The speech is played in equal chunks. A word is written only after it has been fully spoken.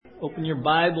Open your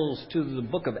Bibles to the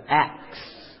book of Acts,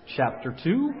 chapter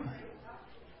 2.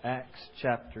 Acts,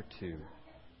 chapter 2.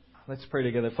 Let's pray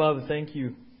together. Father, thank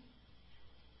you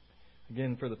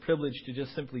again for the privilege to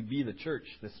just simply be the church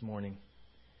this morning.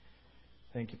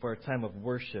 Thank you for our time of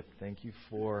worship. Thank you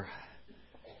for,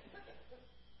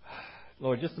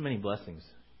 Lord, just the many blessings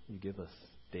you give us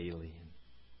daily.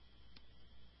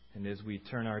 And as we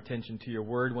turn our attention to your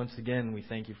word, once again, we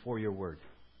thank you for your word.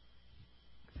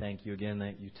 Thank you again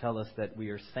that you tell us that we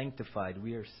are sanctified,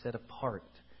 we are set apart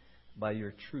by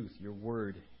your truth. Your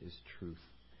word is truth.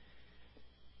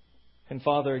 And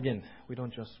Father, again, we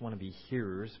don't just want to be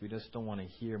hearers. We just don't want to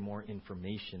hear more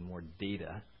information, more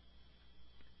data.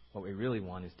 What we really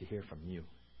want is to hear from you.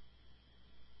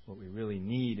 What we really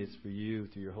need is for you,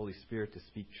 through your Holy Spirit, to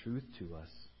speak truth to us.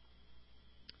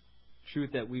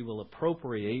 Truth that we will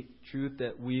appropriate, truth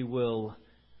that we will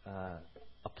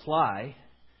apply,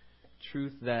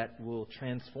 truth that will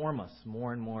transform us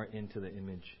more and more into the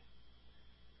image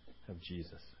of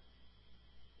Jesus.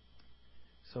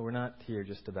 So we're not here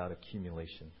just about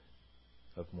accumulation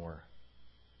of more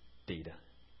data.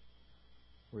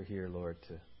 We're here, Lord,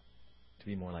 to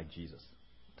be more like Jesus,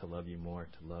 to love you more,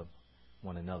 to love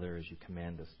one another as you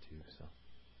command us to. So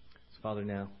Father,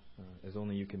 now, as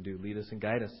only you can do, lead us and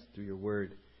guide us through your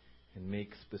word and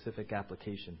make specific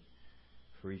application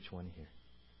for each one here.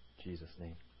 In Jesus'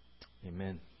 name.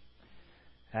 Amen.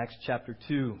 Acts chapter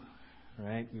 2. All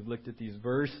right, we've looked at these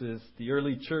verses. The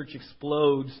early church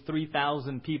explodes.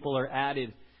 3,000 people are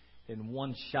added in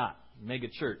one shot. Mega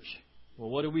church. Well,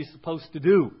 what are we supposed to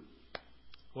do?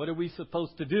 What are we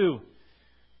supposed to do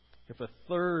if a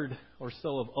third or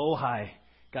so of Ojai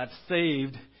got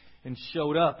saved and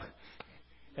showed up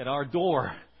at our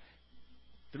door?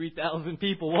 3,000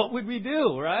 people. What would we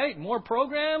do, right? More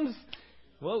programs?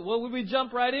 What would we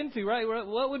jump right into, right?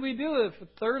 What would we do if a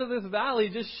third of this valley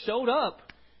just showed up?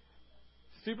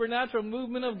 Supernatural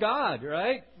movement of God,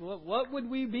 right? What would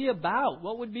we be about?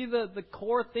 What would be the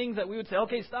core things that we would say,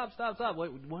 okay, stop.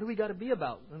 What do we got to be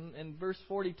about? And verse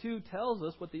 42 tells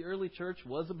us what the early church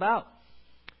was about.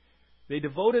 They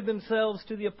devoted themselves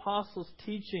to the apostles'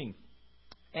 teaching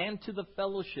and to the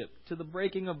fellowship, to the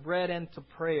breaking of bread and to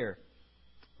prayer.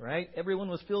 Right? Everyone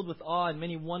was filled with awe, and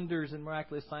many wonders and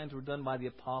miraculous signs were done by the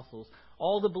apostles.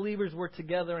 All the believers were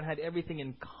together and had everything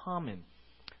in common.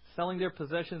 Selling their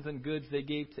possessions and goods, they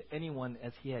gave to anyone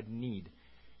as he had need.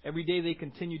 Every day they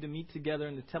continued to meet together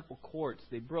in the temple courts.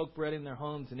 They broke bread in their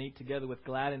homes and ate together with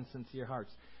glad and sincere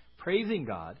hearts, praising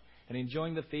God and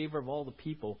enjoying the favor of all the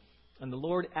people. And the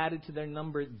Lord added to their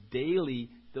number daily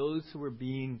those who were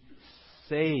being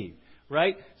saved.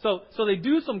 Right? So they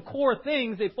do some core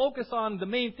things. They focus on the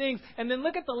main things. And then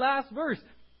look at the last verse.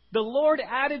 The Lord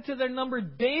added to their number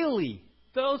daily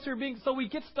those who are being... So we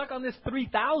get stuck on this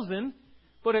 3,000.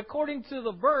 But according to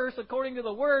the verse, according to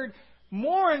the word,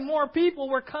 more and more people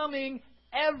were coming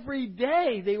every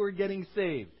day. They were getting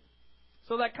saved.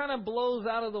 So that kind of blows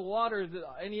out of the water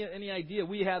any idea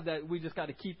we have that we just got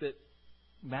to keep it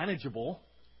manageable.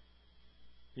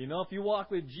 You know, if you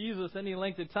walk with Jesus any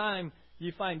length of time,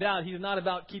 you find out He's not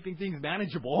about keeping things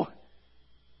manageable.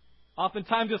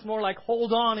 Oftentimes it's more like,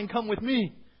 hold on and come with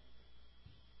me.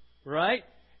 Right?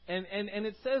 And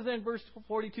it says there in verse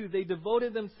 42, they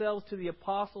devoted themselves to the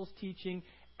apostles' teaching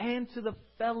and to the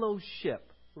fellowship.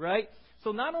 Right?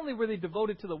 So not only were they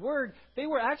devoted to the Word, they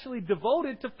were actually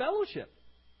devoted to fellowship.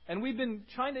 And we've been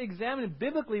trying to examine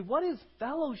biblically, what is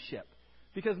fellowship?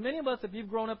 Because many of us, if you've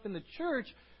grown up in the church,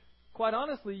 quite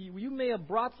honestly, you may have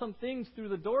brought some things through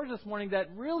the doors this morning that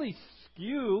really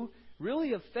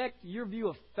really affect your view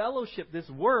of fellowship, this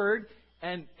word.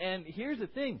 And here's the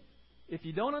thing. If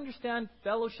you don't understand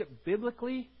fellowship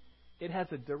biblically, it has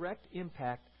a direct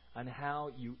impact on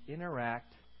how you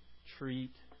interact,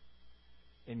 treat,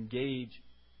 engage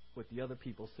with the other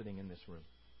people sitting in this room.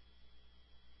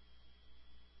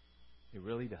 It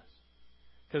really does.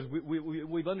 Because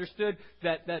we've understood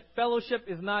that fellowship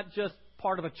is not just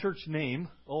part of a church name,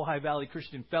 Ojai Valley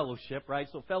Christian Fellowship, right?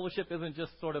 So fellowship isn't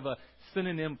just sort of a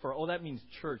synonym for, that means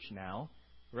church now,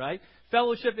 right?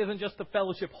 Fellowship isn't just the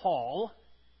fellowship hall,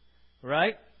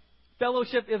 right?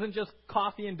 Fellowship isn't just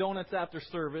coffee and donuts after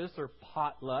service or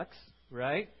potlucks,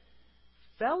 right?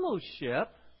 Fellowship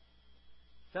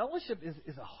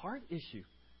is a heart issue.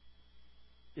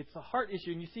 It's a heart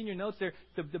issue, and you see in your notes there,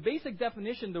 the basic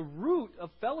definition, the root of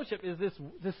fellowship is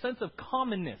this sense of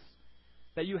commonness.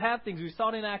 That you have things. We saw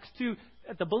it in Acts 2,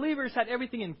 that the believers had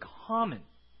everything in common.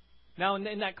 Now,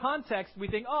 in that context, we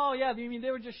think, you mean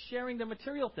they were just sharing the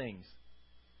material things.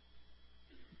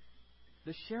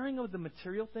 The sharing of the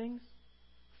material things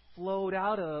flowed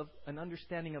out of an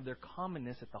understanding of their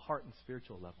commonness at the heart and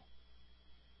spiritual level.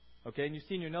 Okay, and you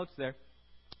see in your notes there,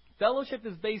 fellowship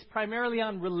is based primarily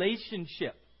on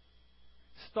relationship.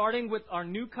 Starting with our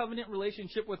new covenant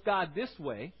relationship with God this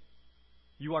way,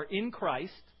 you are in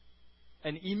Christ,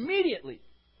 and immediately,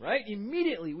 right?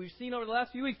 Immediately, we've seen over the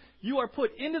last few weeks, you are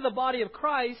put into the body of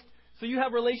Christ, so you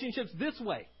have relationships this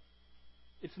way.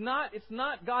 It's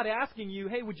not God asking you,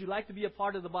 hey, would you like to be a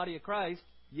part of the body of Christ?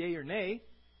 Yay or nay.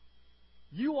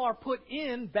 You are put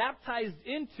in, baptized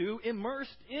into,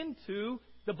 immersed into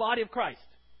the body of Christ.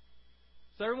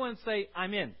 So everyone say,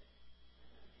 I'm in.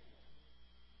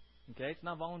 Okay, it's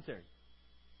not voluntary.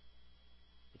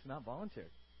 It's not voluntary.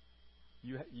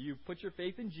 You put your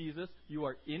faith in Jesus. You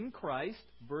are in Christ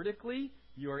vertically.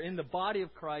 You are in the body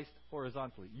of Christ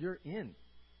horizontally. You're in.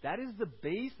 That is the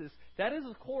basis. That is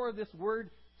the core of this word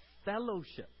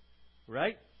fellowship.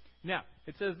 Right? Now,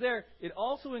 it says there, it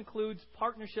also includes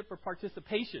partnership or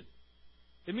participation.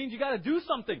 It means you got to do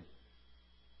something.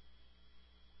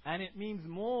 And it means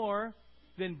more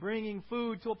than bringing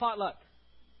food to a potluck.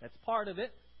 That's part of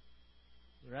it.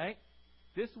 Right?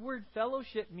 This word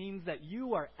fellowship means that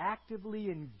you are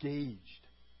actively engaged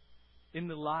in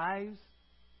the lives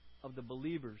of the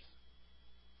believers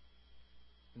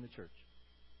in the church.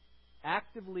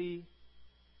 Actively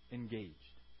engaged.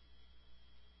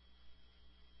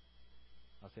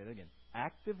 I'll say it again.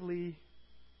 Actively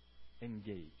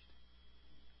engaged.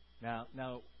 Now,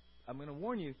 I'm going to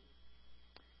warn you,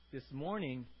 this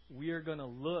morning we are going to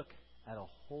look at a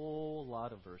whole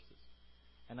lot of verses.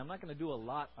 And I'm not going to do a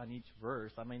lot on each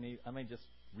verse. I may just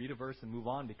read a verse and move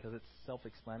on because it's a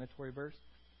self-explanatory verse.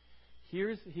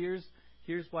 Here's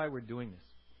why we're doing this.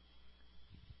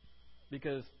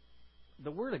 Because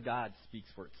the Word of God speaks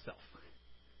for itself.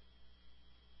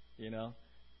 You know?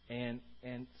 And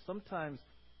sometimes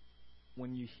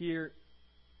when you hear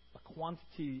a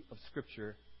quantity of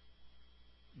Scripture,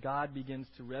 God begins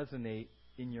to resonate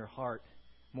in your heart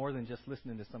more than just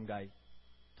listening to some guy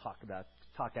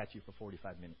talk at you for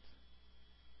 45 minutes.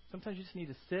 Sometimes you just need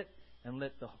to sit and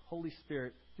let the Holy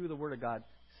Spirit, through the Word of God,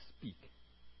 speak.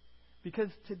 Because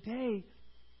today,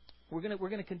 we're going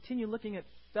to continue looking at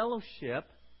fellowship,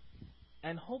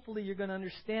 and hopefully you're going to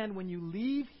understand when you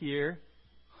leave here,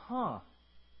 I've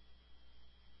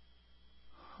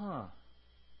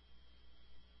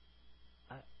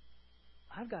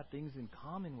got things in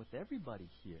common with everybody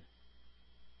here.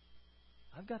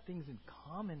 I've got things in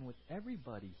common with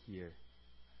everybody here.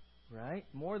 Right?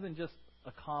 More than just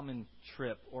a common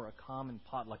trip or a common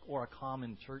potluck or a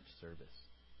common church service.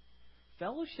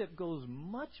 Fellowship goes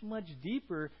much, much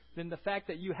deeper than the fact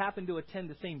that you happen to attend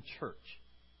the same church.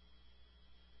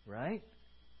 Right?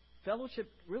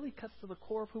 Fellowship really cuts to the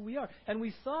core of who we are. And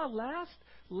we saw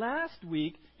last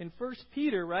week in 1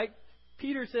 Peter, right?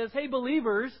 Peter says, hey,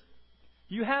 believers,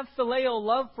 you have phileo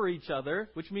love for each other,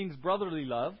 which means brotherly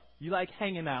love. You like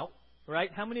hanging out, right?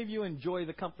 How many of you enjoy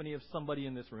the company of somebody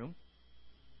in this room?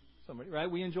 Somebody, right?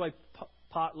 We enjoy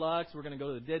potlucks. We're going to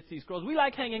go to the Dead Sea Scrolls. We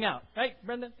like hanging out, right,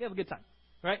 Brenda? We have a good time,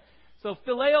 right? So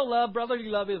phileo love, brotherly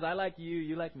love is I like you,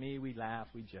 you like me. We laugh,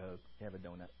 we joke, we have a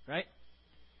donut, right?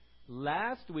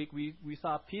 Last week we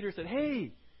saw Peter said,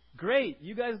 hey, great.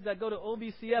 You guys that go to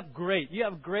OBCF, great. You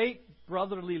have great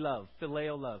brotherly love,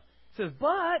 phileo love. He says,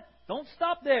 but don't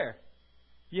stop there.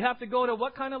 You have to go to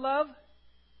what kind of love?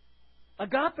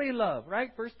 Agape love,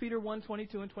 right? 1 Peter 1,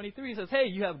 22 and 23. He says, hey,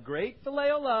 you have great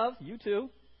phileo love. You too.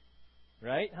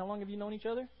 Right? How long have you known each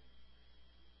other?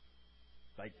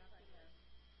 Like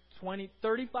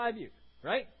 35 years.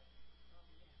 Right?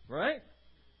 Right?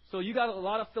 So you got a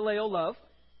lot of phileo love.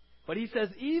 But he says,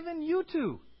 even you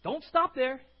two, don't stop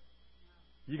there.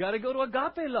 You got to go to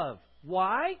agape love.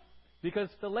 Why? Because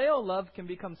phileo love can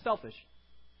become selfish.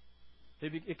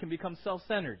 It can become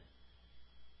self-centered.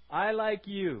 I like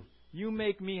you. You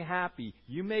make me happy.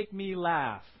 You make me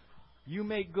laugh. You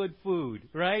make good food.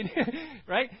 Right?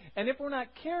 Right? And if we're not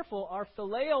careful, our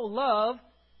phileo love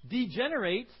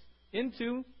degenerates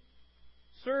into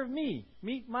serve me.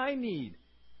 Meet my need.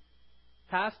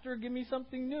 Pastor, give me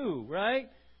something new. Right?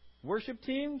 Worship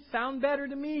team, sound better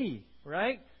to me.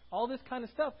 Right? All this kind of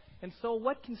stuff. And so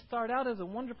what can start out as a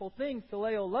wonderful thing,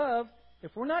 phileo love,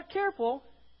 if we're not careful,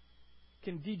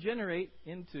 can degenerate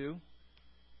into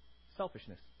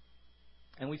selfishness.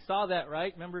 And we saw that,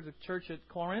 right? Remember the church at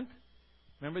Corinth?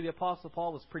 Remember the Apostle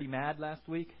Paul was pretty mad last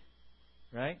week?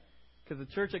 Right? Because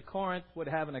the church at Corinth would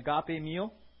have an agape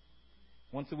meal.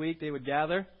 Once a week they would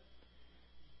gather.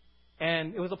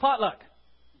 And it was a potluck.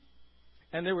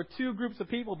 And there were two groups of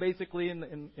people basically in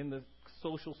the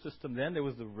social system then. There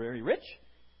was the very rich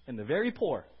and the very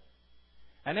poor.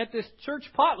 And at this church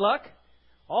potluck,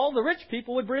 all the rich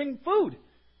people would bring food,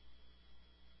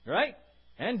 right?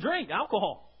 And drink,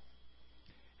 alcohol.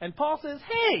 And Paul says,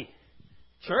 hey,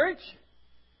 church,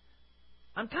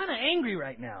 I'm kind of angry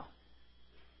right now.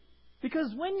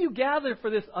 Because when you gather for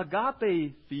this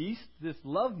agape feast, this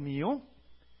love meal,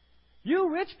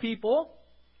 you rich people,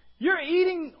 you're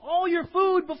eating all your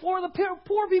food before the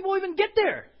poor people even get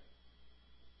there.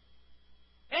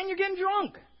 And you're getting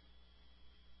drunk.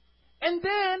 And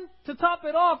then, to top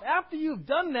it off, after you've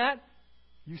done that,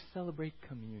 you celebrate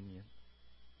communion,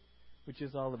 which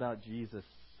is all about Jesus'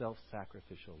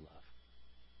 self-sacrificial love.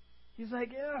 He's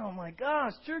like, oh my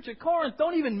gosh, church at Corinth,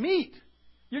 don't even meet.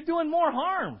 You're doing more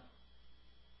harm.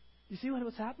 You see what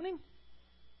was happening?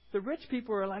 The rich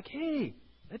people are like, hey,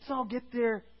 let's all get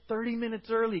there 30 minutes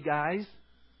early, guys.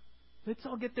 Let's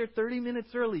all get there 30 minutes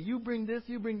early. You bring this,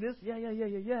 you bring this. Yeah.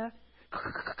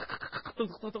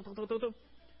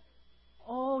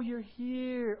 Oh, you're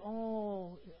here.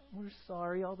 Oh, we're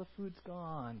sorry. All the food's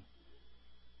gone.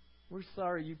 We're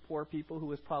sorry, you poor people, who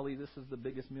was probably, this is the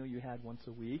biggest meal you had once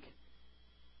a week.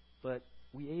 But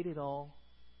we ate it all.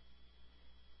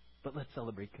 But let's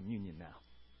celebrate communion now.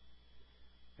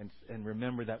 And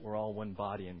remember that we're all one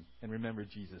body, and remember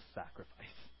Jesus' sacrifice.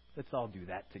 Let's all do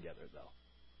that together, though.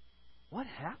 What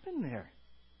happened there?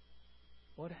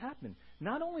 What happened?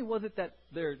 Not only was it that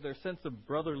their sense of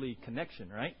brotherly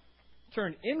connection, right,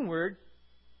 turned inward,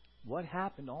 what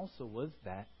happened also was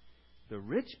that the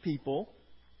rich people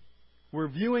were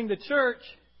viewing the church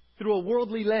through a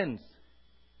worldly lens.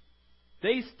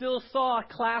 They still saw a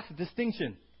class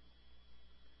distinction.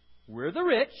 We're the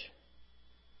rich.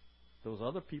 Those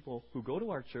other people who go to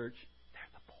our church,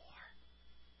 they're the poor.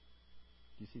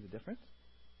 Do you see the difference?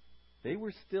 They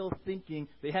were still thinking,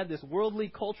 they had this worldly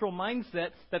cultural mindset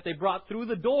that they brought through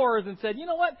the doors and said, you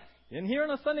know what? In here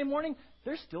on a Sunday morning,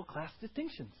 there's still class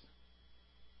distinctions.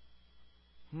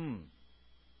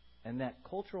 And that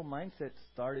cultural mindset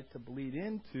started to bleed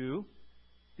into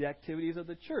the activities of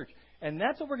the church. And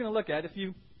that's what we're going to look at. If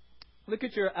you look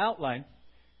at your outline,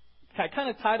 I kind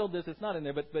of titled this, it's not in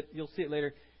there, but you'll see it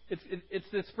later. It's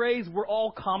this phrase, we're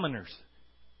all commoners.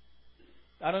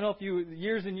 I don't know if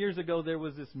years and years ago, there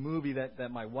was this movie that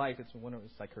my wife, it's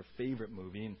like her favorite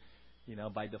movie, and, you know,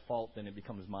 by default, then it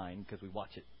becomes mine because we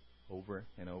watch it over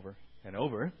and over and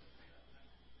over.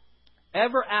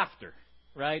 Ever After,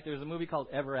 right? There's a movie called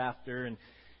Ever After, and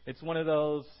it's one of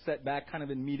those set back kind of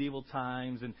in medieval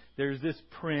times, and there's this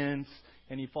prince,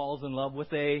 and he falls in love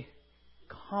with a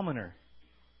commoner.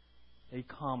 A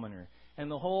commoner. And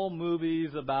the whole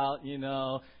movie's about, you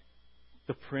know,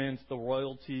 the prince, the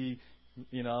royalty,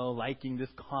 you know, liking this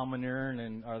commoner,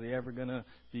 and are they ever going to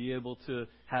be able to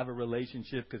have a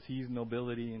relationship because he's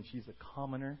nobility and she's a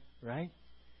commoner, right?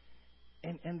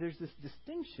 And there's this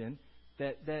distinction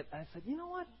that I said, you know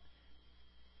what?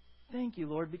 Thank you,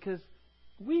 Lord, because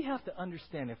we have to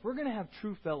understand if we're going to have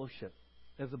true fellowship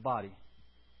as a body,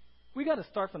 we got to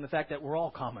start from the fact that we're all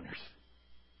commoners.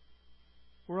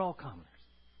 We're all commoners.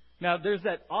 Now, there's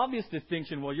that obvious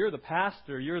distinction. Well, you're the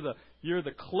pastor, you're the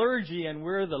clergy, and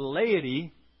we're the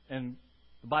laity. And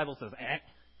the Bible says,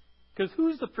 because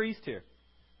who's the priest here?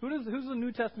 Who's the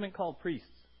New Testament called priests?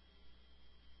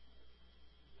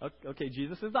 Okay,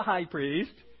 Jesus is the high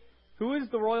priest. Who is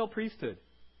the royal priesthood?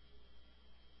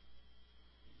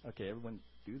 Okay, everyone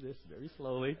do this very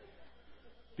slowly.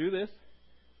 Do this.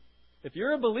 If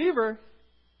you're a believer,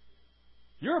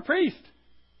 you're a priest.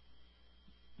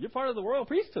 You're part of the royal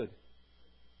priesthood.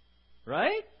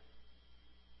 Right?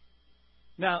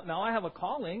 Now I have a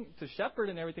calling to shepherd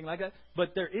and everything like that,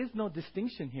 but there is no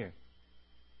distinction here.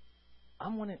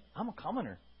 I'm a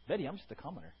commoner. Betty, I'm just a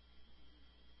commoner.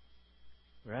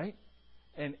 Right?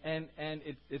 And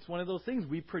it's one of those things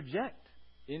we project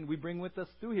in, we bring with us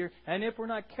through here, and if we're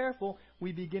not careful,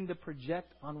 we begin to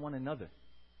project on one another.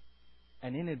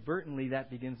 And inadvertently that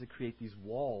begins to create these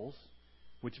walls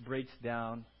which breaks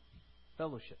down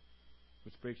fellowship.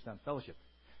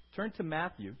 Turn to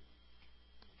Matthew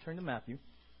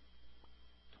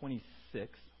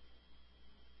 26.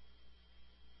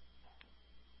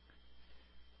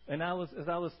 And as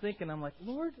I was thinking, I'm like,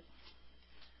 Lord,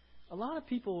 a lot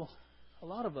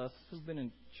of us who've been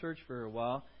in church for a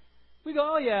while, we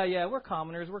go, oh yeah, we're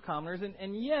commoners,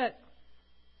 and yet,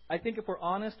 I think if we're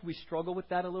honest, we struggle with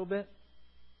that a little bit.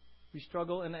 We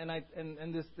struggle,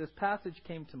 and this passage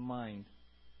came to mind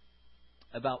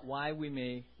about why we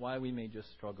may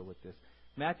just struggle with this.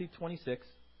 Matthew 26,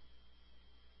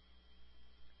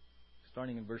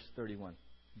 starting in verse 31.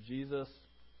 Jesus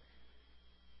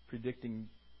predicting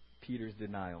Peter's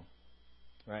denial.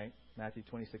 Right? Matthew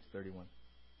 26:31.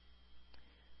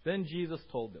 Then Jesus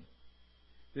told them,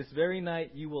 This very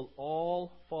night you will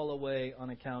all fall away on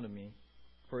account of me.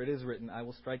 For it is written, I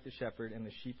will strike the shepherd, and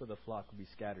the sheep of the flock will be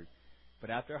scattered. But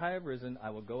after I have risen, I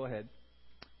will go ahead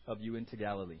of you into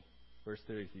Galilee. Verse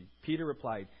 33. Peter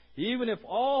replied, even if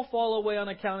all fall away on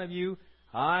account of you,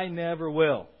 I never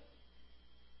will.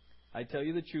 I tell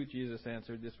you the truth, Jesus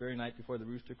answered, this very night before the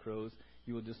rooster crows,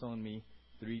 you will disown me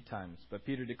 3 times. But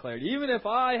Peter declared, even if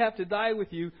I have to die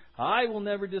with you, I will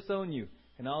never disown you.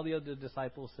 And all the other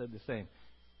disciples said the same.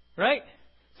 Right?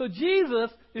 So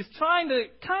Jesus is trying to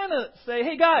kind of say,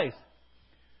 hey guys,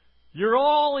 you're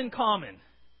all in common.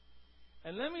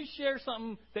 And let me share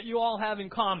something that you all have in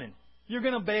common. You're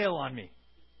going to bail on me.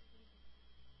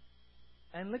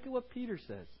 And look at what Peter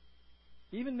says.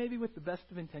 Even maybe with the best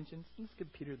of intentions, let's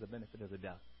give Peter the benefit of the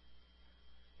doubt.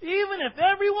 Even if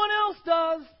everyone else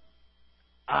does,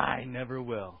 I never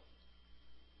will.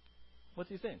 What's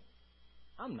he saying?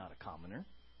 I'm not a commoner.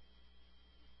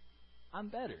 I'm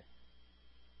better.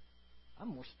 I'm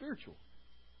more spiritual.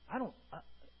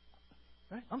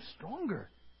 Right? I'm stronger.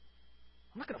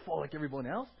 I'm not going to fall like everyone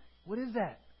else. What is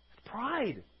that? It's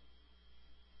pride.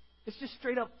 It's just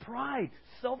straight up pride,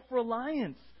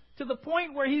 self-reliance, to the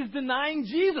point where he's denying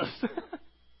Jesus.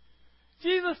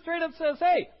 Jesus straight up says,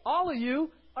 hey, all of you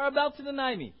are about to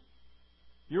deny me.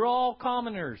 You're all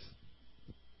commoners.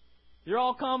 You're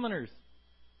all commoners.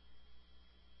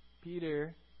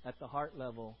 Peter, at the heart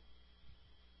level,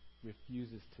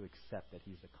 refuses to accept that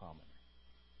he's a commoner.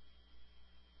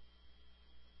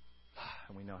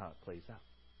 And we know how it plays out.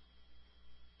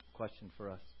 Question for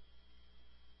us.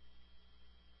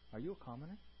 Are you a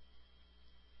commoner?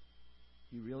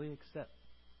 You really accept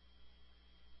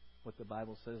what the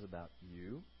Bible says about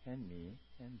you and me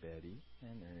and Betty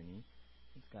and Ernie?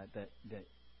 It's got that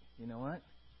you know what?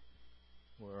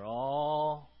 We're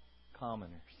all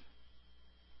commoners.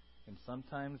 And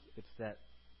sometimes it's that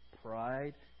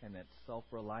pride and that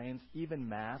self-reliance, even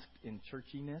masked in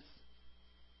churchiness,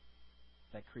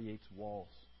 that creates walls.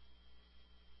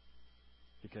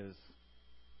 Because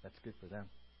that's good for them.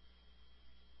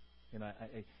 You know,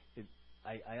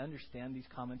 I understand these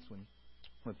comments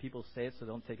when people say it, so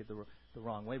don't take it the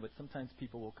wrong way. But sometimes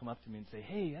people will come up to me and say,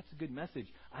 hey, that's a good message.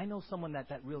 I know someone that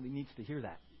really needs to hear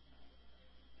that.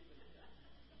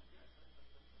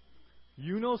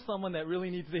 You know someone that really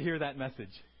needs to hear that message.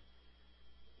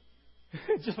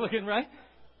 Just looking, right?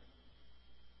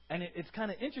 And it's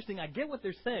kind of interesting. I get what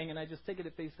they're saying, and I just take it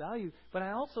at face value. But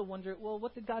I also wonder, well,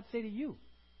 what did God say to you?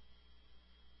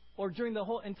 Or during the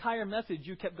whole entire message,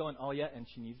 you kept going, oh, yeah, and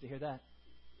she needs to hear that.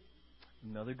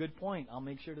 Another good point. I'll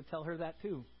make sure to tell her that,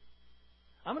 too.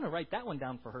 I'm going to write that one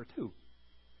down for her, too.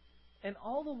 And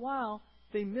all the while,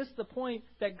 they miss the point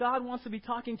that God wants to be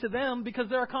talking to them because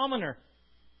they're a commoner.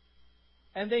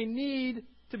 And they need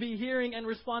to be hearing and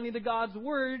responding to God's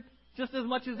Word just as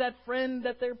much as that friend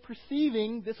that they're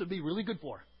perceiving this would be really good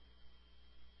for.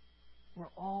 We're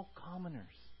all commoners.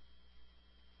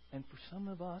 And for some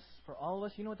of us, for all of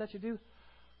us, you know what that should do?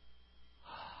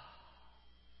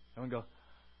 Everyone go.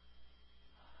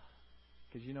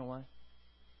 Because you know what?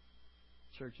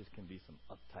 Churches can be some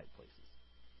uptight places.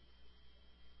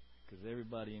 Because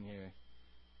everybody in here,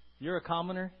 you're a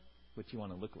commoner, but you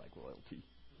want to look like royalty.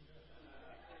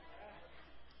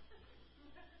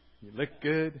 You look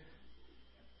good.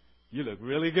 You look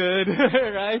really good,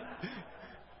 right?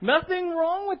 Nothing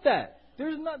wrong with that.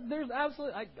 There's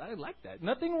absolutely, I like that.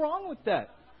 Nothing wrong with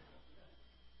that.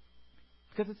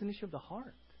 Because it's an issue of the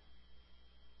heart.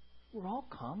 We're all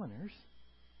commoners.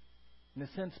 In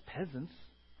a sense, peasants.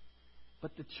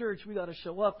 But the church, we got to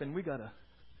show up and we got to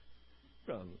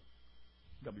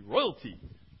be royalty.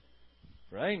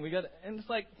 Right? And it's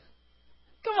like,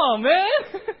 come on, man.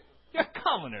 You're a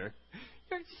commoner.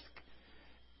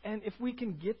 And if we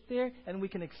can get there and we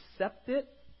can accept it,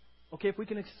 okay, if we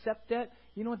can accept that,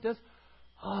 you know what it does?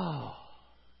 Oh.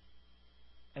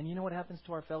 And you know what happens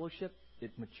to our fellowship?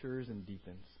 It matures and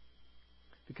deepens.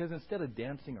 Because instead of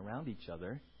dancing around each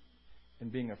other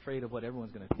and being afraid of what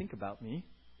everyone's going to think about me,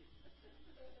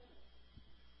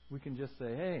 we can just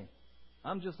say, hey,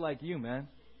 I'm just like you, man.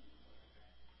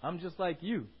 I'm just like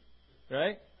you.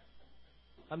 Right?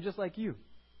 I'm just like you.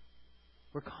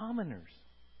 We're commoners.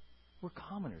 We're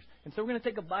commoners. And so we're going to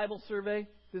take a Bible survey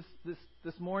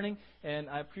this morning, and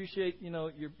I appreciate,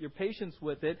 your patience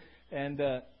with it, and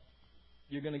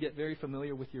you're going to get very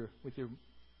familiar with your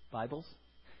Bibles,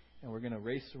 and we're going to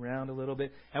race around a little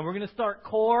bit, and we're going to start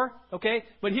core, okay?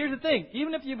 But here's the thing.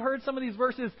 Even if you've heard some of these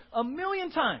verses a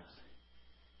million times,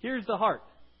 here's the heart.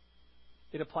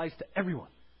 It applies to everyone.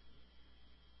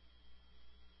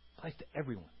 It applies to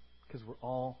everyone, because we're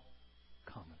all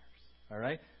commoners. All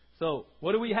right? So,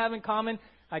 what do we have in common?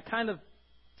 I kind of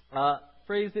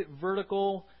Phrased it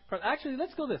vertical. Actually,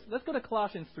 let's go this. Let's go to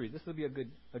Colossians 3. This will be a good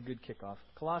kickoff.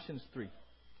 Colossians 3.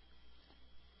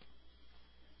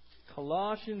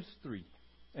 Colossians 3.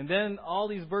 And then all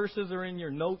these verses are in your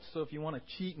notes, so if you want to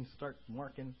cheat and start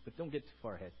marking, but don't get too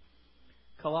far ahead.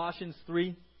 Colossians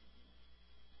 3.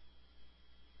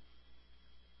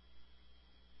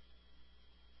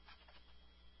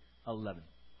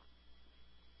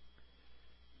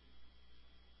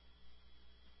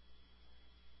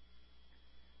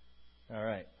 All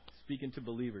right. Speaking to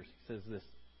believers, he says this.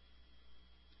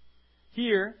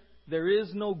 Here, there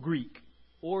is no Greek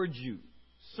or Jew,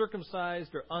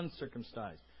 circumcised or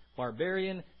uncircumcised,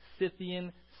 barbarian,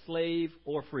 Scythian, slave,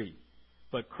 or free.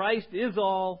 But Christ is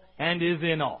all and is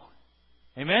in all.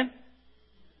 Amen?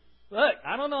 Look,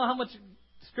 I don't know how much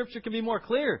Scripture can be more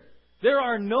clear. There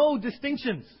are no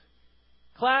distinctions.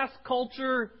 Class,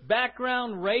 culture,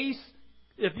 background, race.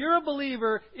 If you're a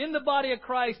believer in the body of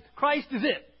Christ, Christ is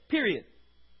it. Period.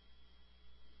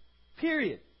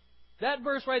 Period. That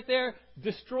verse right there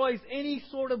destroys any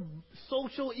sort of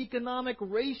social, economic,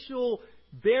 racial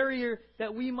barrier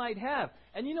that we might have.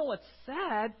 And you know what's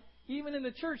sad? Even in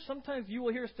the church, sometimes you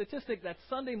will hear a statistic that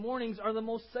Sunday mornings are the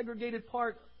most segregated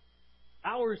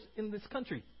hours in this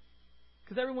country.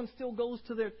 Because everyone still goes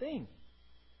to their thing.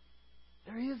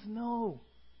 There is no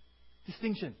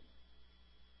distinction.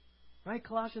 Right?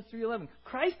 Colossians 3:11.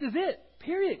 Christ is it.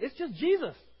 Period. It's just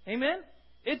Jesus. Amen?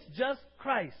 It's just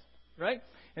Christ. Right?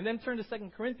 And then turn to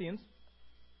 2 Corinthians.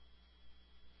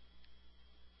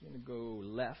 I'm going to go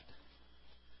left.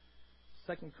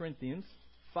 2 Corinthians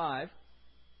 5.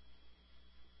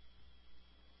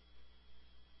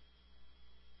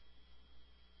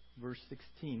 Verse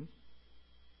 16.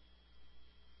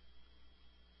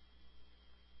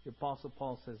 The Apostle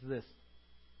Paul says this.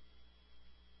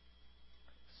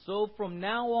 So from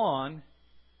now on,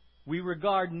 we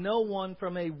regard no one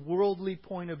from a worldly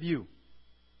point of view.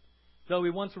 Though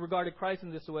we once regarded Christ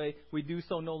in this way, we do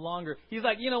so no longer. He's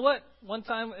like, you know what? One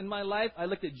time in my life, I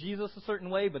looked at Jesus a certain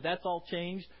way, but that's all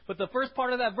changed. But the first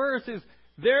part of that verse is,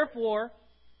 therefore,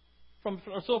 from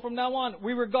now on,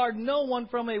 we regard no one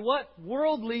from a what?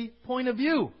 Worldly point of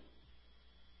view.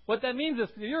 What that means is,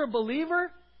 if you're a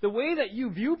believer, the way that you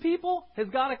view people has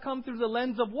got to come through the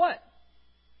lens of what?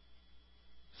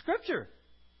 Scripture.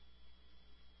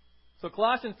 So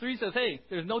Colossians 3 says, hey,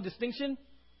 there's no distinction.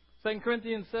 2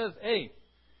 Corinthians says, hey,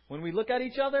 when we look at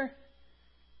each other,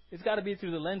 it's got to be through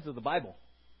the lens of the Bible,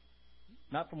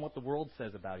 not from what the world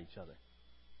says about each other.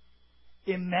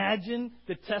 Imagine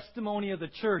the testimony of the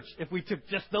church if we took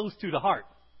just those two to heart.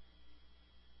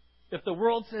 If the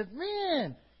world said,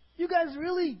 man, you guys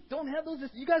really don't have those,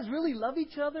 you guys really love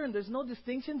each other and there's no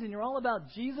distinctions and you're all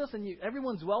about Jesus and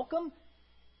everyone's welcome.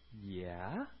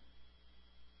 Yeah.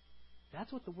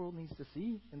 That's what the world needs to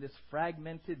see in this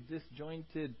fragmented,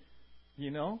 disjointed,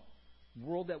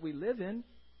 world that we live in.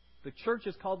 The church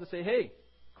is called to say, hey,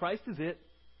 Christ is it.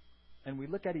 And we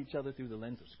look at each other through the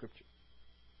lens of Scripture.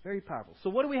 Very powerful.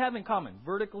 So what do we have in common?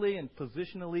 Vertically and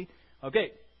positionally.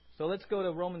 Okay, so let's go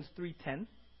to Romans 3:10.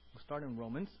 We'll start in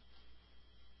Romans.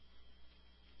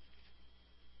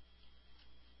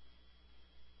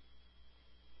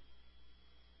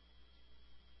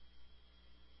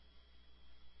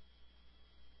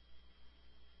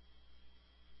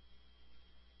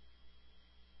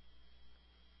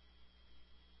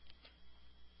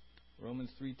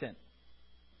 Romans 3:10.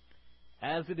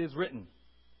 As it is written,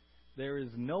 there is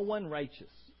no one righteous,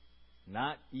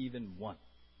 not even one.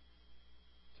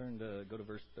 Go to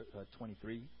verse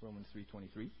 23, Romans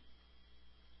 3:23.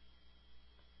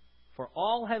 For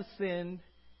all have sinned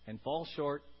and fall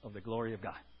short of the glory of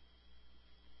God.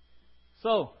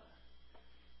 So,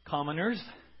 commoners,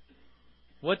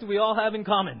 what do we all have in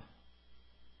common?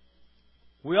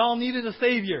 We all needed a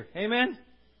Savior. Amen?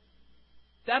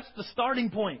 That's the starting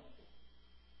point.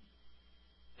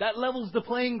 That levels the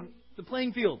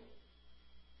playing field.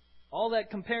 All that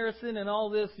comparison and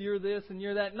all this and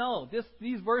you're that. No,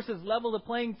 these verses level the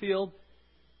playing field.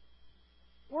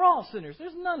 We're all sinners.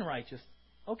 There's none righteous.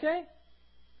 Okay?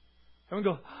 And we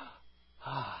go,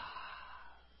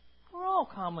 we're all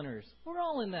commoners. We're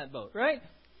all in that boat, right?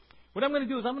 What I'm going to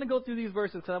do is I'm going to go through these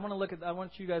verses because I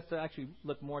want you guys to actually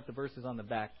look more at the verses on the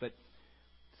back. But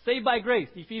saved by grace,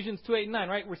 Ephesians 2:8-9,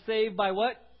 right? We're saved by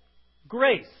what?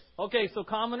 Grace. Okay, so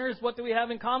commoners, what do we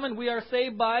have in common? We are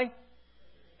saved by.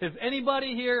 Has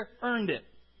anybody here earned it?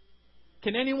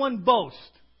 Can anyone boast?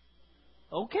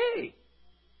 Okay.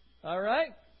 All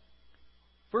right.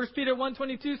 1 Peter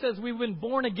 1:22 says we've been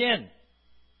born again.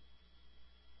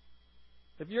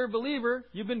 If you're a believer,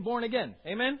 you've been born again.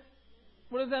 Amen?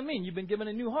 What does that mean? You've been given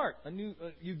a new heart.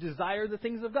 You desire the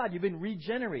things of God. You've been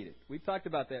regenerated. We've talked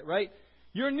about that, right?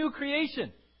 You're a new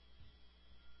creation.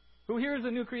 Who here is a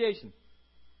new creation?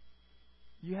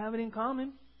 You have it in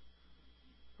common.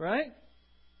 Right?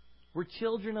 We're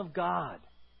children of God.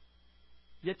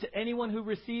 Yet to anyone who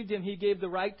received Him, He gave the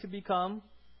right to become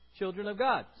children of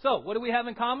God. So, what do we have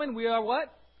in common? We are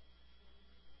what?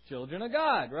 Children of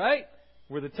God, right?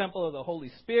 We're the temple of the Holy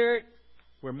Spirit.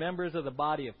 We're members of the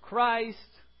body of Christ.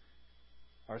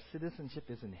 Our citizenship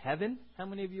is in heaven. How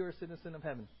many of you are a citizen of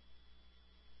heaven?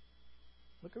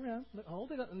 Look around.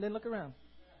 Hold it up and then look around.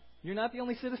 You're not the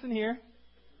only citizen here.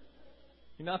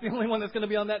 You're not the only one that's going to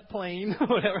be on that plane,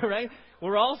 whatever, right?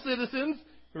 We're all citizens,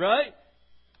 right?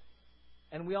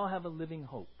 And we all have a living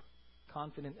hope,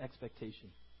 confident expectation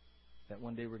that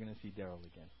one day we're going to see Daryl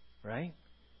again, right?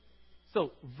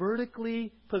 So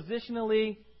vertically,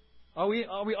 positionally, are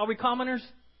we commoners?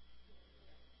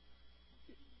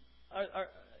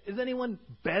 Is anyone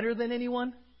better than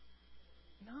anyone?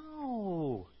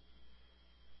 No.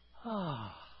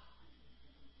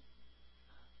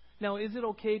 Now, is it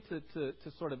okay to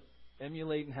sort of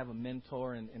emulate and have a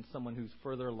mentor and someone who's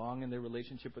further along in their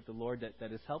relationship with the Lord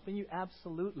that is helping you?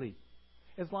 Absolutely.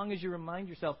 As long as you remind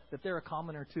yourself that they're a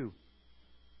commoner too.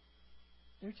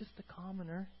 They're just a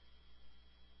commoner.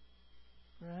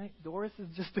 Right? Doris is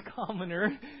just a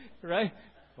commoner. Right?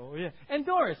 Oh, yeah. And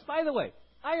Doris, by the way,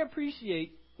 I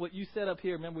appreciate what you said up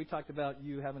here. Remember we talked about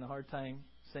you having a hard time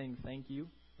saying thank you,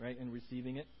 right, and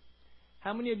receiving it.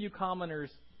 How many of you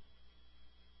commoners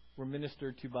were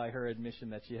ministered to by her admission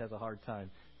that she has a hard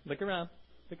time? Look around.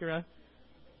 Look around.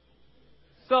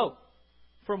 So,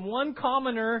 from one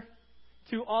commoner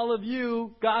to all of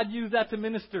you, God used that to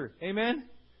minister. Amen?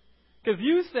 Because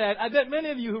you said, I bet many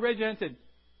of you who raised your hand said,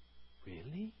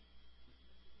 really?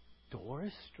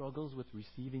 Doris struggles with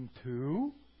receiving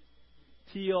too?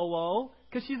 T-O-O?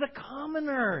 Because she's a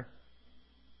commoner.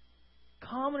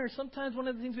 Commoner. Sometimes one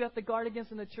of the things we have to guard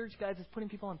against in the church, guys, is putting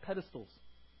people on pedestals.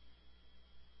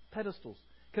 Pedestals.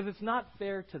 Because it's not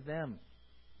fair to them.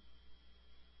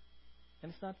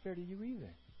 And it's not fair to you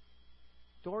either.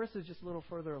 Doris is just a little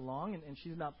further along, and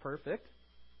she's not perfect.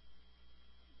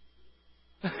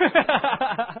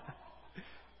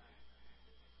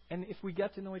 And if we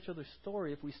get to know each other's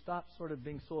story, if we stop sort of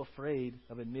being so afraid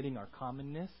of admitting our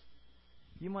commonness,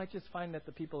 you might just find that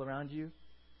the people around you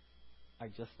are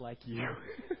just like you.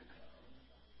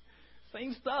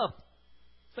 Same stuff.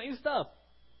 Same stuff.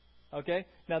 Okay?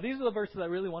 Now, these are the verses I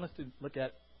really want us to look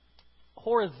at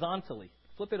horizontally.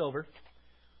 Flip it over.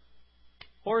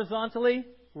 Horizontally,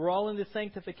 we're all in the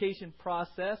sanctification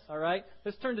process. All right?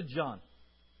 Let's turn to John.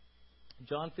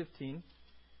 John 15.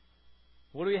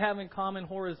 What do we have in common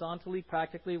horizontally,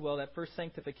 practically? Well, that first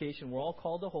sanctification, we're all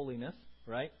called to holiness,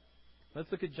 right?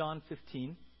 Let's look at John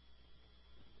 15.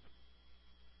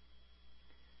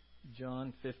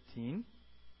 John 15.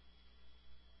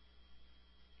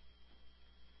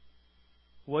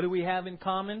 What do we have in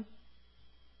common?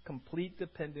 Complete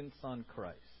dependence on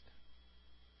Christ.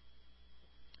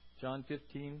 John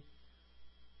 15,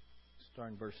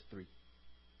 starting verse 3.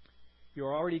 You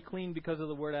are already clean because of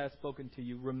the word I have spoken to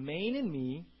you. Remain in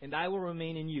me, and I will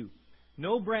remain in you.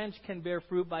 No branch can bear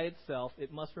fruit by itself.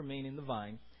 It must remain in the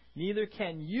vine. Neither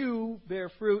can you bear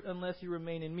fruit unless you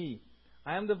remain in me.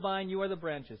 I am the vine, you are the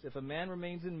branches. If a man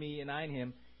remains in me and I in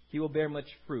him, he will bear much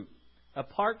fruit.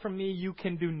 Apart from me, you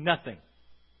can do nothing.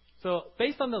 So,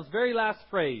 based on those very last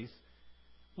phrase,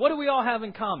 what do we all have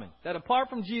in common? That apart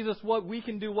from Jesus, what we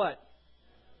can do what?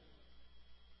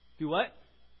 Do what?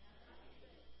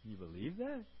 You believe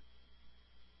that?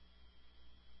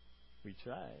 We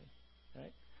try,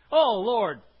 right? Oh,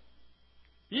 Lord,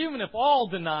 even if all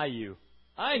deny you,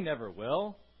 I never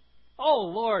will.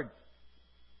 Oh, Lord,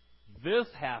 this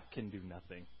half can do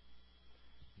nothing.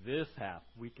 This half,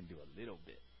 we can do a little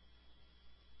bit.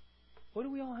 What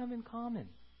do we all have in common?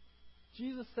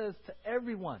 Jesus says to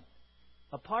everyone,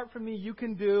 apart from me, you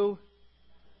can do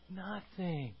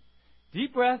nothing.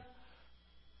 Deep breath.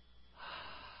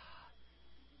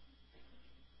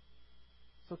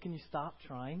 So can you stop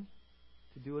trying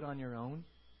to do it on your own?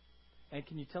 And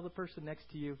can you tell the person next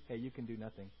to you, hey, you can do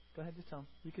nothing. Go ahead, just tell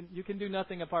them. You can do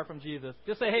nothing apart from Jesus.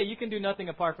 Just say, hey, you can do nothing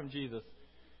apart from Jesus.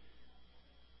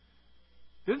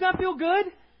 Does that feel good?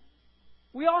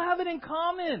 We all have it in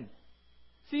common.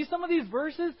 See, some of these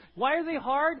verses, why are they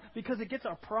hard? Because it gets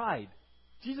our pride.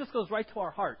 Jesus goes right to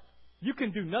our heart. You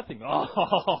can do nothing.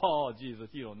 Oh, Jesus,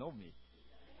 you don't know me.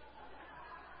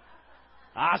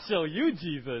 I'll show you,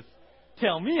 Jesus.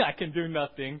 Tell me I can do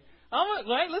nothing.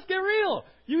 Right? Let's get real.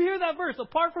 You hear that verse.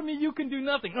 Apart from me, you can do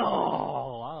nothing.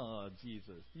 Oh,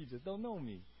 Jesus. You just don't know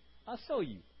me. I'll show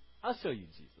you. I'll show you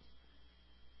Jesus.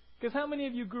 Because how many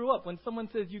of you grew up when someone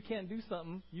says you can't do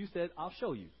something, you said, I'll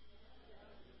show you?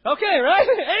 Okay, right?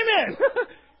 Amen.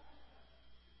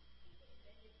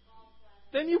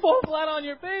 Then you fall flat on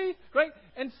your face, right?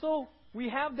 And so we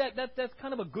have that's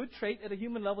kind of a good trait at a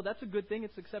human level. That's a good thing.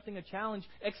 It's accepting a challenge,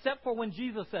 except for when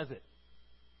Jesus says it.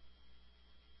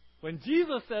 When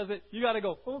Jesus says it, you got to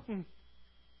go, oh,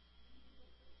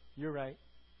 you're right.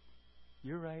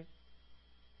 You're right.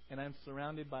 And I'm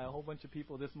surrounded by a whole bunch of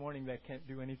people this morning that can't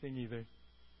do anything either.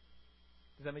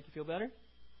 Does that make you feel better?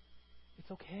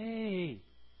 It's okay.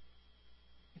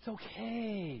 It's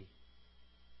okay.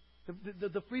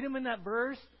 The freedom in that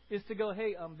verse is to go,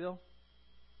 hey, Bill,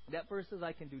 that verse says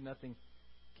I can do nothing.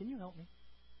 Can you help me?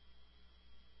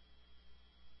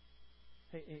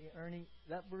 Hey, Ernie,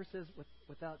 that verse says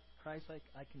without Christ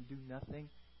I can do nothing.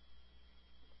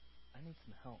 I need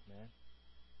some help, man.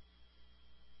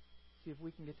 See, if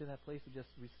we can get to that place of just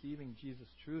receiving Jesus'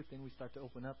 truth, then we start to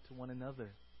open up to one another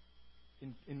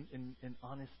in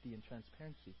honesty and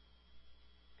transparency.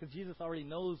 Because Jesus already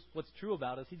knows what's true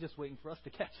about us. He's just waiting for us to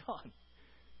catch on.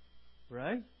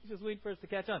 Right? He's just waiting for us to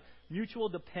catch on. Mutual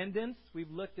dependence. We've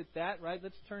looked at that, right?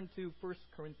 Let's turn to 1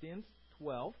 Corinthians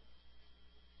 12.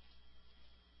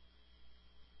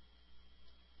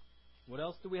 What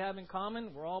else do we have in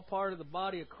common? We're all part of the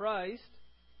body of Christ.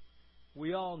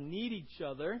 We all need each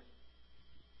other.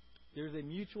 There's a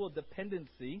mutual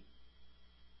dependency.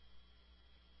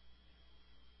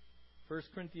 1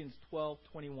 Corinthians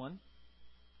 12:21.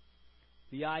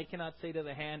 The eye cannot say to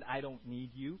the hand, I don't need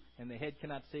you. And the head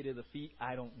cannot say to the feet,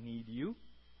 I don't need you.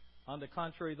 On the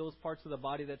contrary, those parts of the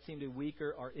body that seem to be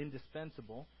weaker are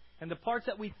indispensable. And the parts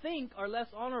that we think are less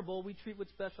honorable, we treat with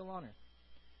special honor.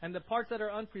 And the parts that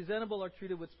are unpresentable are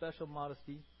treated with special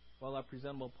modesty, while our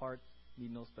presentable parts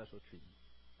need no special treatment.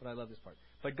 But I love this part.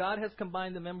 But God has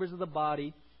combined the members of the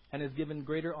body and has given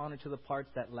greater honor to the parts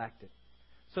that lacked it,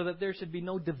 so that there should be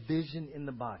no division in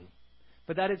the body,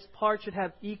 but that its parts should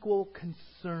have equal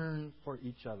concern for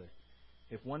each other.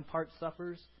 If one part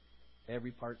suffers,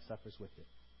 every part suffers with it.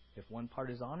 If one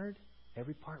part is honored,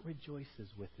 every part rejoices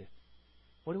with it.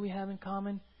 What do we have in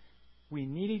common? We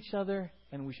need each other,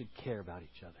 and we should care about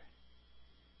each other.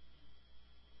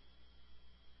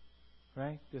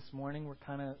 Right? This morning, we're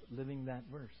kind of living that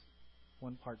verse.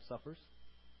 One part suffers.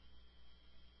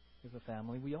 As a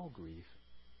family, we all grieve.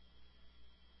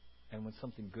 And when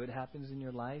something good happens in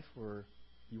your life, or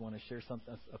you want to share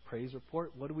a praise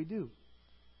report, what do?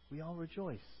 We all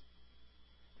rejoice.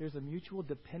 There's a mutual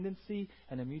dependency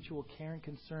and a mutual care and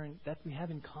concern that we have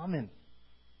in common.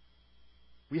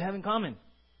 We have in common.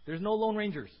 There's no Lone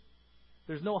Rangers.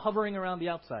 There's no hovering around the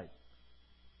outside.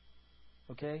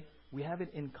 Okay? We have it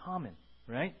in common,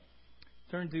 right?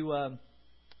 Turn to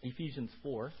Ephesians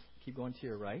 4. Keep going to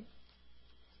your right.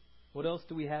 What else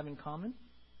do we have in common?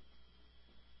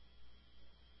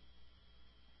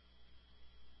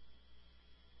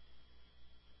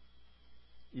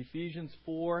 Ephesians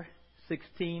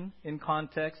 4:16. In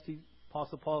context,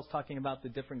 Apostle Paul is talking about the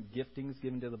different giftings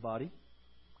given to the body.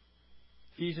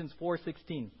 Ephesians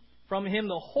 4:16. From him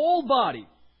the whole body,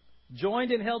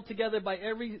 joined and held together by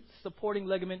every supporting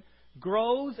ligament,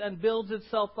 grows and builds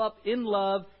itself up in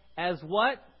love as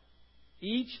what?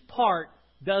 Each part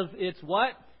does its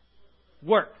what?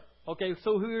 Work. Okay,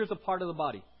 so here's a part of the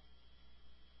body.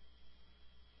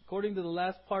 According to the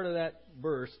last part of that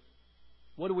verse,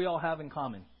 what do we all have in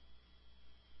common?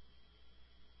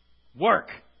 Work.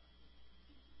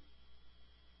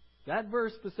 That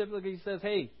verse specifically says,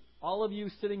 hey, all of you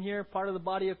sitting here, part of the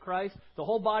body of Christ, the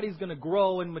whole body is going to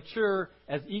grow and mature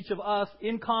as each of us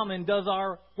in common does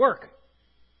our work.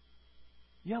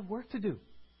 You have work to do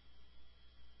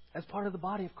as part of the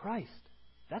body of Christ.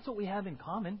 That's what we have in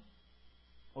common.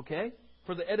 Okay?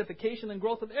 For the edification and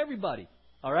growth of everybody.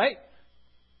 All right?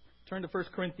 Turn to 1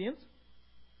 Corinthians.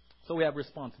 So we have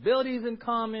responsibilities in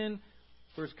common.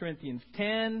 1 Corinthians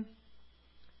 10.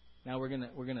 Now we're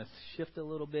gonna shift a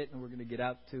little bit, and we're gonna get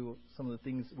out to some of the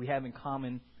things we have in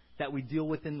common that we deal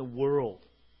with in the world.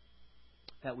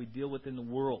 That we deal with in the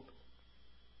world.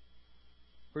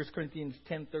 1 Corinthians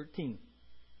 10:13.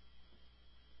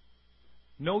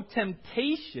 No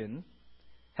temptation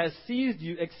has seized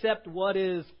you except what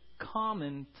is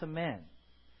common to man.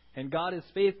 And God is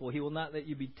faithful. He will not let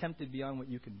you be tempted beyond what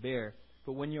you can bear.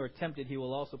 But when you are tempted, He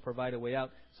will also provide a way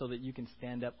out so that you can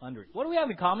stand up under it. What do we have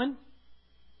in common?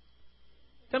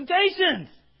 Temptations!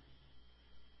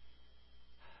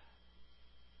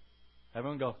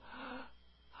 Everyone go.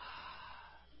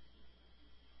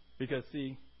 Because,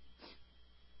 see,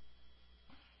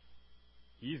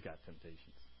 He's got temptations.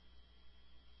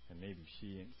 And maybe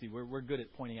she. See, we're good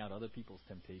at pointing out other people's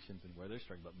temptations and where they're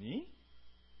struggling. But me?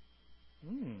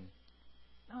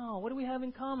 No, what do we have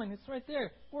in common? It's right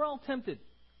there. We're all tempted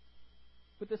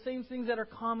with the same things that are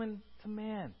common to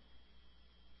man.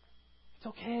 It's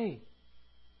okay.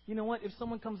 You know what? If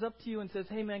someone comes up to you and says,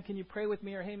 hey, man, can you pray with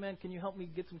me? Or, hey, man, can you help me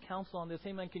get some counsel on this?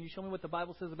 Hey, man, can you show me what the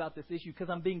Bible says about this issue? Because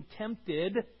I'm being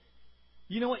tempted.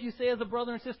 You know what you say as a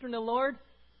brother and sister in the Lord?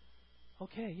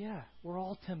 Okay, yeah, we're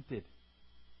all tempted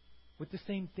with the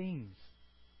same things.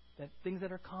 Things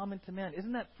that are common to man.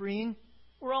 Isn't that freeing?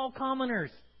 We're all commoners.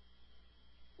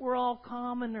 We're all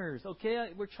commoners, okay?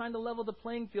 We're trying to level the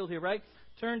playing field here, right?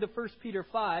 Turn to 1 Peter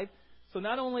 5. So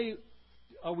not only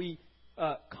are we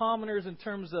commoners in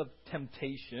terms of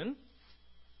temptation.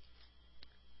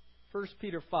 1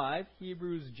 Peter 5,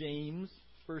 Hebrews, James,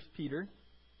 1 Peter.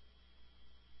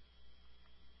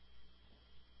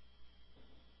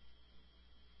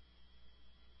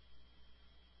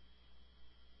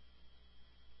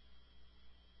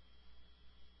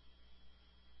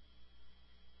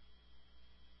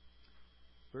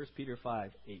 First Peter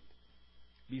 5:8.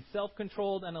 Be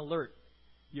self-controlled and alert.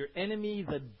 Your enemy,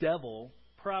 the devil,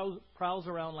 prowls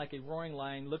around like a roaring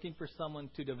lion looking for someone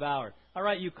to devour. All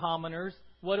right, you commoners,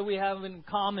 what do we have in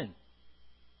common?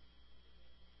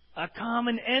 A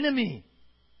common enemy.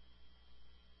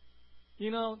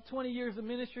 20 years of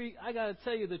ministry, I got to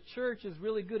tell you, the church is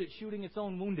really good at shooting its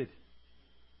own wounded.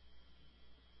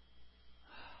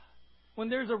 When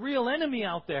there's a real enemy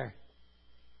out there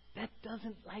that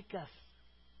doesn't like us,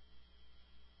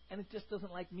 and it just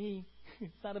doesn't like me,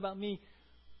 it's not about me,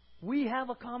 we have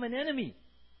a common enemy.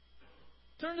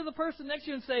 Turn to the person next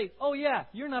to you and say, oh yeah,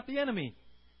 you're not the enemy.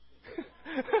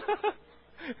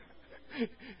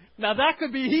 Now that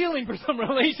could be healing for some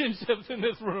relationships in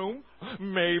this room.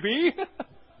 Maybe.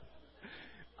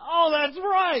 Oh, that's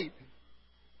right.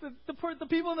 The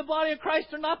people in the body of Christ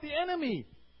are not the enemy.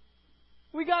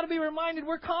 We got to be reminded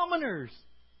we're commoners.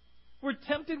 We're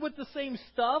tempted with the same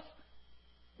stuff.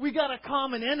 We got a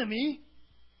common enemy.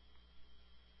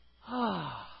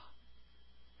 Are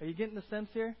you getting the sense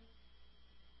here?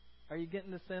 Are you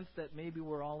getting the sense that maybe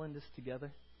we're all in this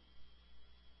together?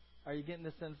 Are you getting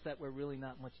the sense that we're really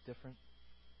not much different?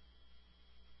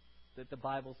 That the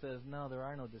Bible says, no, there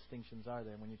are no distinctions, are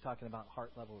there? When you're talking about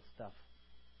heart level stuff.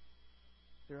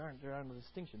 There are no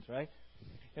distinctions, right?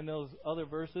 In those other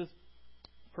verses,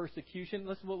 persecution.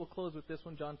 We'll close with this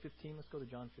one, John 15. Let's go to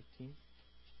John 15.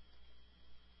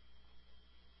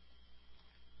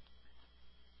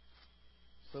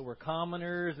 So we're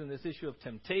commoners in this issue of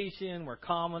temptation. We're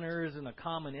commoners in a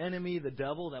common enemy, the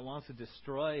devil, that wants to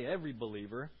destroy every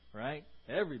believer, right?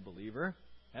 Every believer.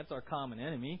 That's our common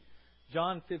enemy.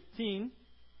 John 15,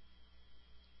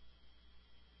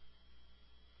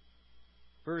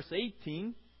 verse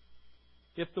 18.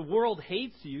 If the world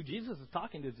hates you, Jesus is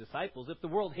talking to his disciples. If the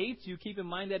world hates you, keep in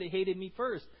mind that it hated me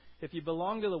first. If you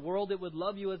belong to the world, it would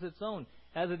love you as its own.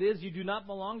 As it is, you do not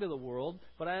belong to the world,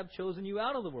 but I have chosen you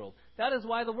out of the world. That is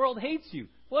why the world hates you.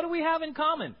 What do we have in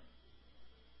common?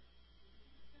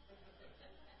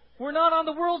 We're not on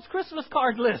the world's Christmas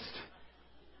card list.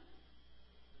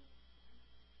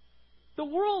 The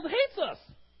world hates us.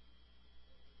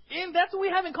 And that's what we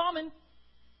have in common.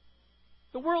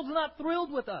 The world's not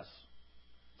thrilled with us.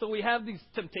 So we have these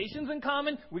temptations in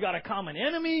common. We got a common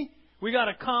enemy. We got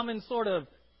a common sort of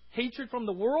hatred from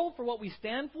the world for what we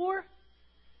stand for.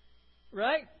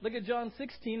 Right? Look at John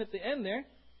 16 at the end there.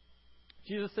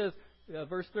 Jesus says,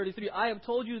 verse 33, I have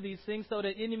told you these things so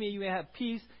that in me you may have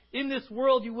peace. In this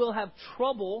world you will have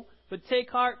trouble, but take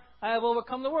heart, I have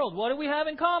overcome the world. What do we have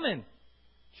in common?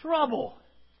 Trouble.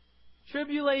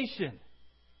 Tribulation.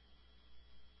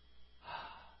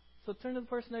 So turn to the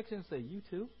person next to you and say, you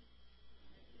too?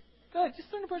 Go ahead, just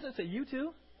turn to the person and say, you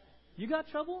too? You got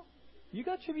trouble? You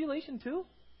got tribulation too?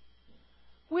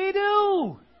 We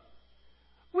do!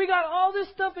 We got all this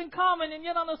stuff in common, and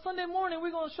yet on a Sunday morning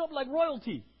we're going to show up like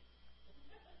royalty.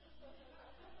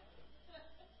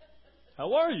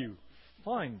 How are you?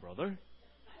 Fine, brother.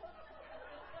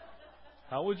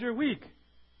 How was your week?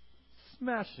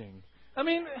 Smashing. I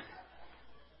mean,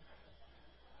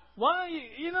 why,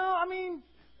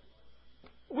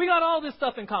 we got all this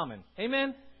stuff in common.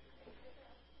 Amen?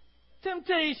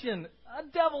 Temptation, a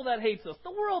devil that hates us,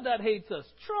 the world that hates us,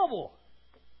 trouble.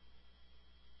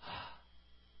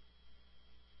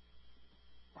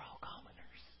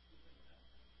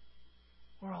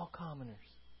 We're all commoners.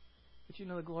 But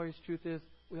the glorious truth is,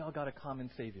 we all got a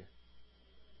common Savior.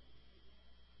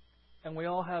 And we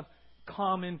all have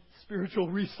common spiritual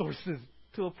resources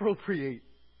to appropriate.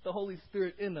 The Holy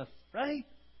Spirit in us, right?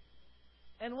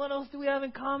 And what else do we have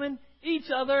in common?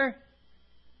 Each other.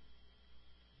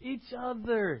 each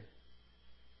other.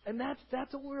 And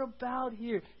that's what we're about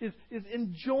here, is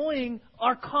enjoying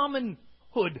our commonhood.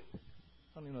 I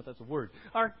don't even know if that's a word.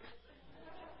 Our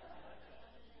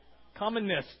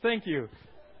commonness. Thank you.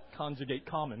 Conjugate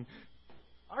common.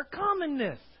 Our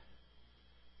commonness.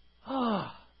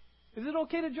 Is it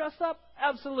okay to dress up?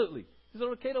 Absolutely. Is it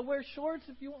okay to wear shorts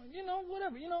if you want?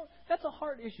 Whatever. That's a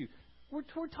heart issue.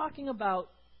 We're talking about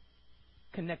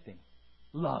connecting.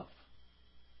 Love.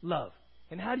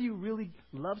 And how do you really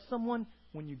love someone?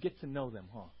 When you get to know them,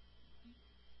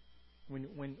 When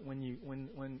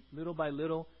little by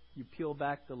little you peel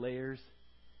back the layers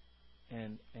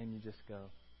and you just go,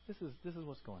 this is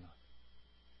what's going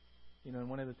on. And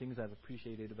one of the things I've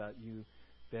appreciated about you,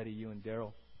 Betty, you and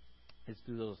Daryl, is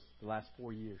through the last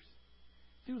 4 years,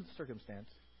 due to the circumstance,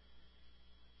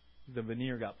 the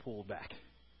veneer got pulled back.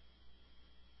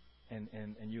 And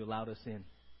you allowed us in.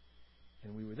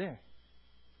 And we were there.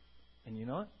 And you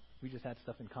know what? We just had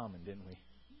stuff in common, didn't we?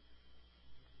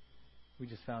 We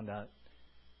just found out.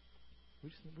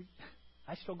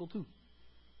 I struggle too,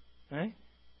 right?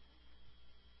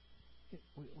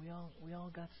 We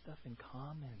all got stuff in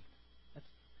common. That's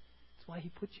why He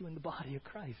put you in the body of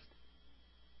Christ.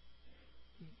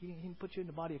 He didn't put you in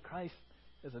the body of Christ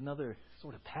as another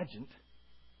sort of pageant.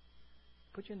 He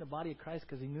put you in the body of Christ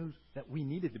because He knew that we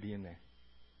needed to be in there.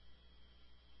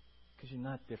 Because you're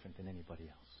not different than anybody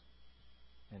else.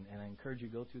 And I encourage you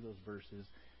to go through those verses,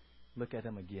 look at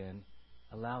them again,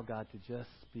 allow God to just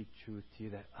speak truth to you.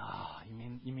 That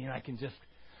you mean I can just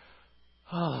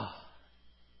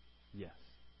yes,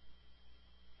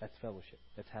 that's fellowship.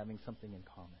 That's having something in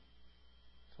common.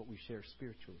 It's what we share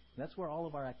spiritually. And that's where all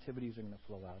of our activities are going to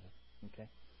flow out of. Okay,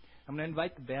 I'm going to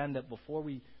invite the band up before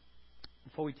we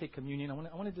take communion.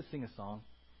 I wanted to sing a song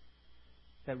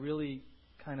that really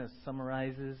kind of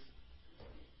summarizes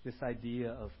this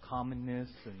idea of commonness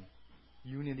and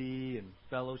unity and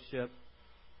fellowship.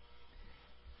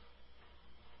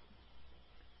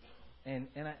 And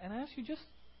I ask you, just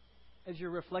as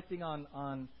you're reflecting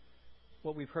on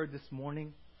what we've heard this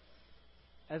morning,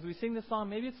 as we sing this song,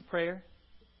 maybe it's a prayer.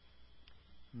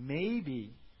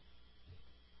 Maybe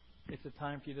it's a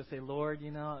time for you to say, Lord,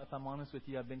 if I'm honest with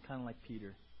you, I've been kind of like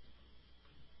Peter.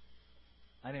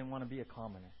 I didn't want to be a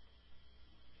commoner.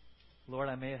 Lord,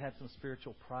 I may have had some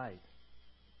spiritual pride.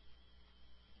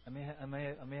 I may have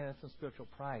had some spiritual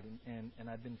pride, and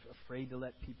I've been afraid to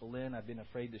let people in. I've been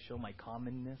afraid to show my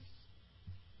commonness.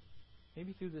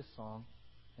 Maybe through this song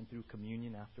and through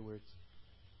communion afterwards,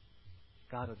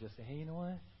 God will just say, hey, you know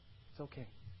what? It's okay.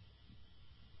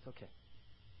 It's okay.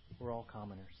 We're all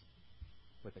commoners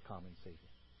with a common Savior.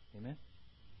 Amen?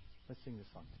 Let's sing this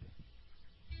song today.